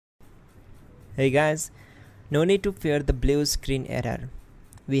Hey guys, no need to fear the blue screen error.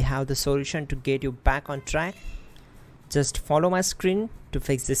 We have the solution to get you back on track. Just follow my screen to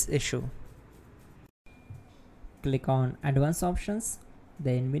fix this issue. Click on Advanced Options,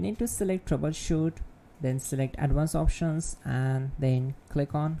 then we need to select Troubleshoot, then select Advanced Options and then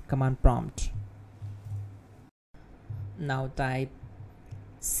click on Command Prompt. Now type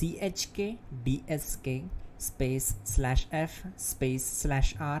chkdsk space /f space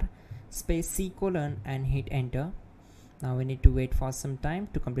 /r space C colon and hit enter. Now we need to wait for some time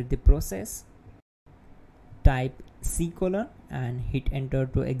to complete the process. Type C colon and hit enter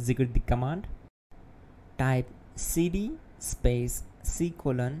to execute the command. Type cd space C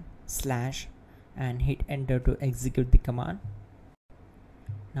colon / and hit enter to execute the command.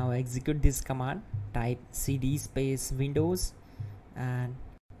 Now execute this command. Type cd space Windows and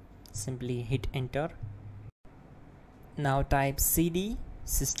simply hit enter. Now type cd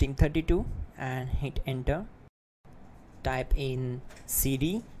system32 and hit enter. Type in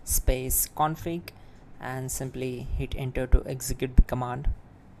cd space config and simply hit enter to execute the command.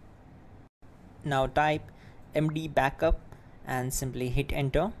 Now type md backup and simply hit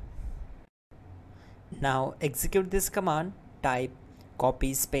enter. Now execute this command. Type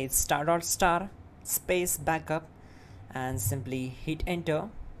copy space ** space backup and simply hit enter.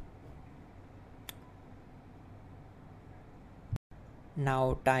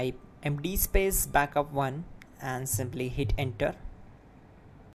 Now type md space backup1 and simply hit enter.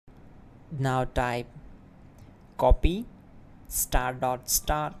 Now type copy **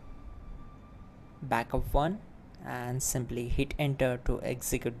 backup1 and simply hit enter to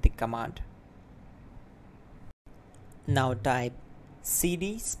execute the command. Now type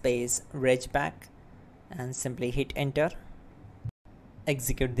cd space regback and simply hit enter.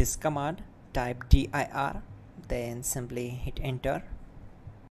 Execute this command. Type dir then simply hit enter.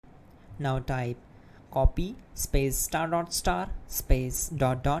 Now type copy space ** space ...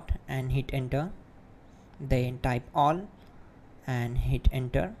 and hit enter. Then type all and hit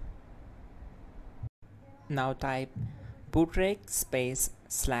enter. Now type bootrec space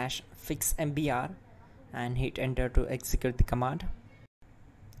 /fixmbr and hit enter to execute the command.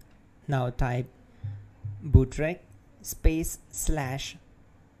 Now type bootrec space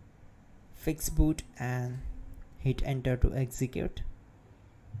 /fixboot and hit enter to execute.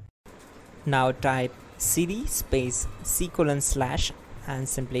 Now type cd space C colon / and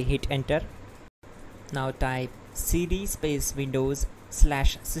simply hit enter. Now type cd space Windows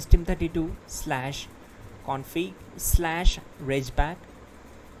 /system32 /config /regback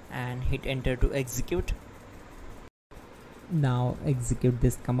and hit enter to execute. Now execute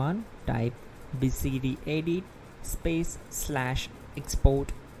this command. Type bcd edit space /export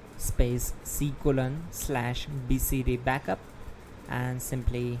space C colon /bcd backup and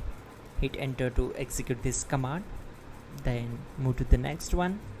simply hit enter to execute this command. Then move to the next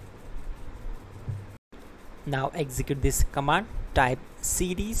one. Now execute this command. Type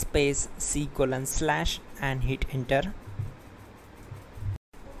cd space C colon / and hit enter.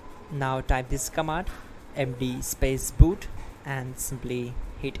 Now type this command md space boot and simply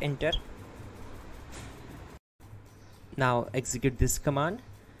hit enter. Now execute this command.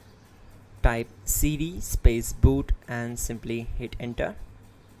 Type cd space boot and simply hit enter.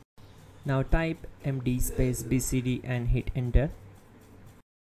 Now type md space bcd and hit enter.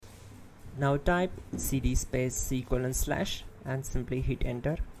 Now type cd space C colon / and simply hit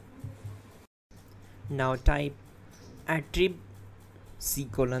enter. Now type attrib C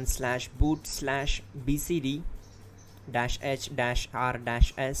colon /boot /bcd -h -r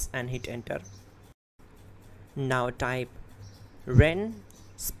 -s and hit enter. Now type ren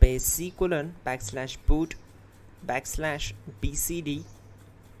space C colon /boot /bcd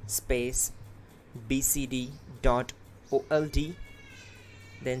space bcd.old,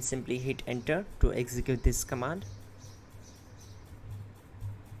 then simply hit enter to execute this command.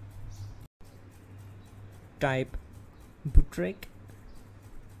 Type bootrec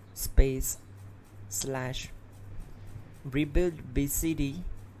space /rebuild bcd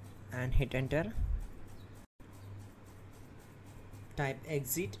and hit enter. Type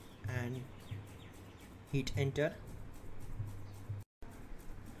exit and hit enter.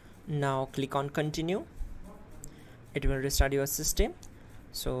 Now click on continue. It will restart your system.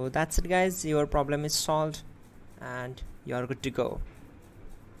 So that's it guys, your problem is solved and you are good to go.